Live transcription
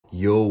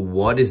Yo,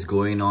 what is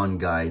going on,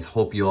 guys?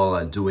 Hope you all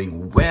are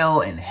doing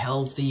well and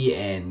healthy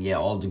and yeah,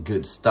 all the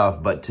good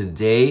stuff. But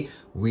today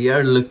we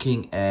are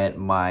looking at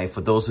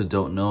for those who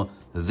don't know,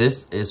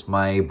 this is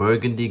my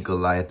Burgundy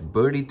Goliath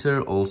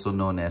Birdeater, also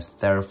known as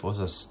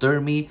Theraphosa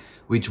stirmi,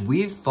 which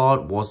we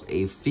thought was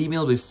a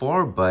female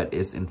before, but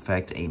is in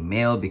fact a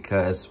male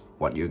because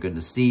what you're going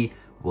to see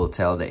will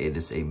tell that it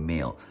is a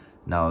male.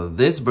 Now,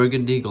 this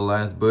Burgundy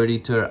Goliath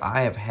Birdeater,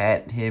 I have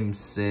had him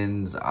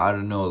since, I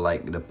don't know,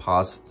 like the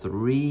past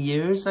 3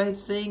 years, I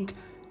think.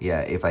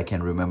 Yeah, if I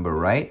can remember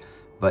right.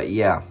 But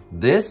yeah,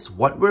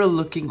 what we're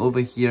looking over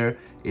here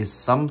is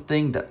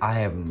something that I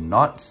have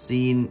not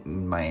seen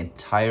in my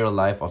entire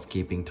life of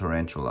keeping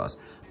tarantulas.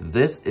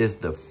 This is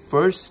the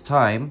first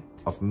time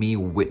of me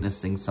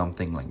witnessing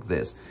something like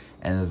this.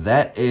 And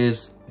that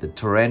is the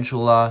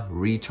tarantula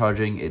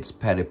recharging its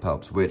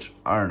pedipalps, which,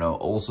 I don't know,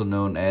 also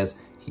known as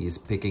he's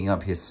picking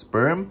up his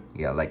sperm.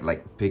 Yeah,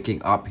 like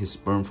picking up his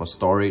sperm for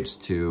storage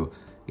to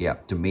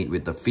mate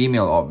with the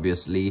female,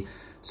 obviously.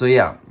 So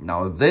yeah,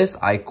 now this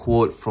I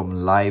quote from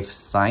Life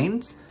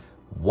Science.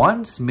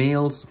 Once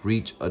males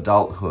reach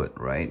adulthood,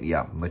 right?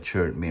 Yeah,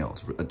 matured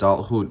males.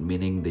 Adulthood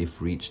meaning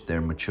they've reached their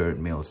matured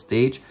male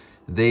stage.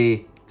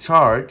 They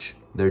charge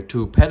their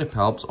two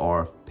pedipalps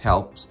or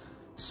palps,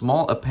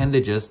 small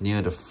appendages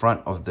near the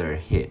front of their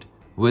head,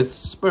 with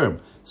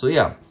sperm. So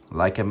yeah,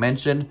 like I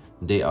mentioned,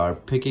 they are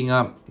picking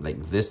up,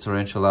 like this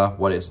tarantula,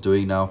 what it's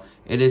doing now,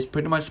 it is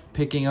pretty much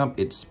picking up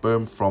its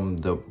sperm from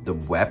the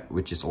web,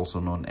 which is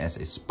also known as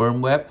a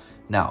sperm web.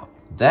 Now,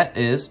 that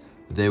is,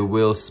 they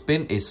will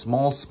spin a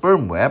small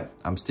sperm web,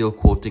 I'm still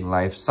quoting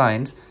Life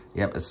Science,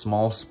 yep, a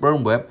small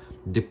sperm web,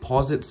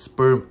 deposit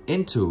sperm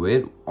onto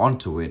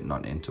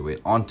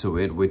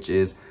it, which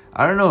is,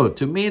 I don't know,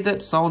 to me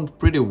that sounds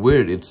pretty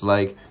weird. It's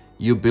like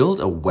you build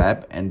a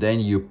web and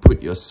then you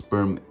put your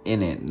sperm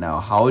in it.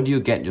 Now, how do you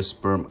get your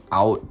sperm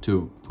out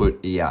to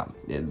put,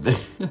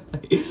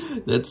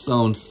 that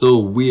sounds so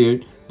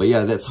weird, but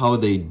yeah, that's how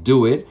they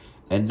do it.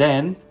 And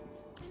then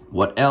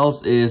what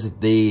else is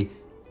they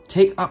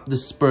take up the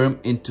sperm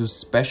into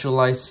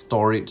specialized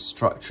storage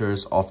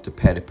structures of the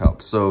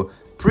pedipalp. So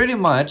pretty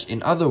much,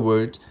 in other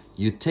words,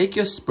 you take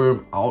your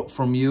sperm out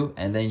from you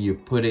and then you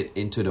put it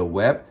into the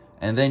web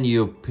and then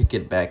you pick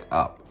it back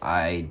up.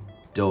 I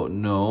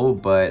don't know,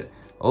 but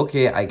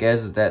okay, I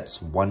guess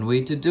that's one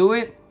way to do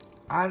it.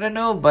 I don't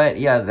know, but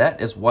yeah,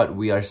 that is what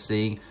we are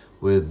seeing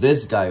with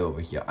this guy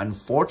over here.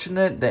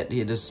 Unfortunate that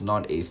it is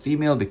not a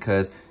female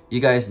because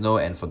you guys know,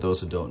 and for those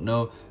who don't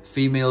know,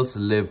 females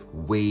live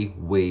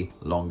way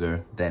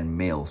longer than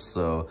males.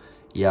 So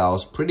yeah, I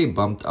was pretty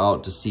bummed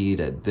out to see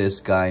that this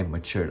guy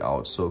matured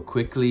out so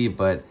quickly,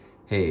 but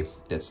hey,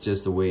 that's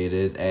just the way it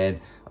is. And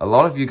a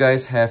lot of you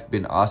guys have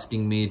been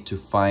asking me to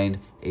find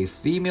a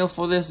female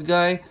for this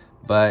guy,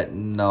 but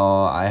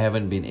no, I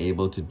haven't been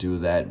able to do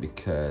that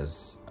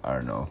because, I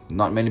don't know,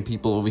 not many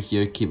people over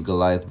here keep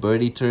Goliath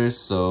Birdeaters.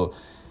 So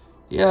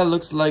yeah,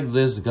 looks like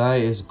this guy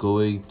is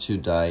going to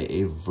die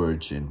a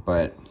virgin,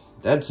 but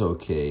that's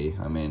okay.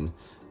 I mean,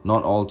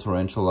 not all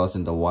tarantulas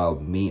in the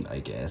wild mate, I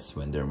guess,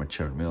 when they're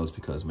mature males,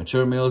 because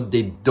mature males,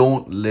 they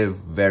don't live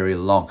very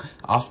long.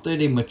 After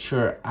they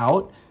mature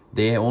out,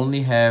 they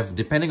only have,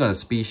 depending on the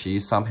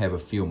species, some have a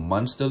few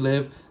months to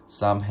live,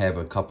 some have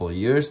a couple of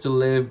years to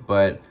live,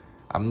 but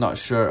I'm not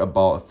sure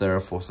about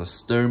Theraphosa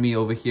stirmi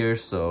over here.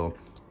 So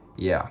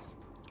yeah,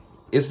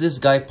 if this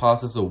guy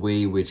passes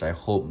away, which I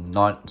hope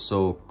not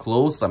so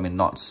close, I mean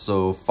not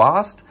so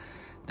fast,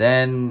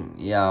 then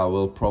yeah,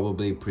 we'll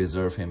probably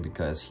preserve him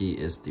because he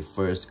is the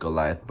first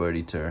Goliath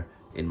Birdeater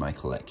in my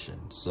collection.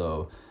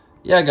 So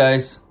yeah,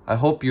 guys, I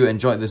hope you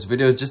enjoyed this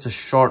video. It's just a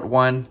short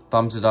one.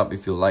 Thumbs it up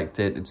if you liked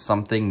it. It's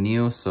something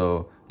new,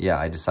 so yeah,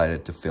 I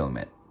decided to film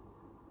it.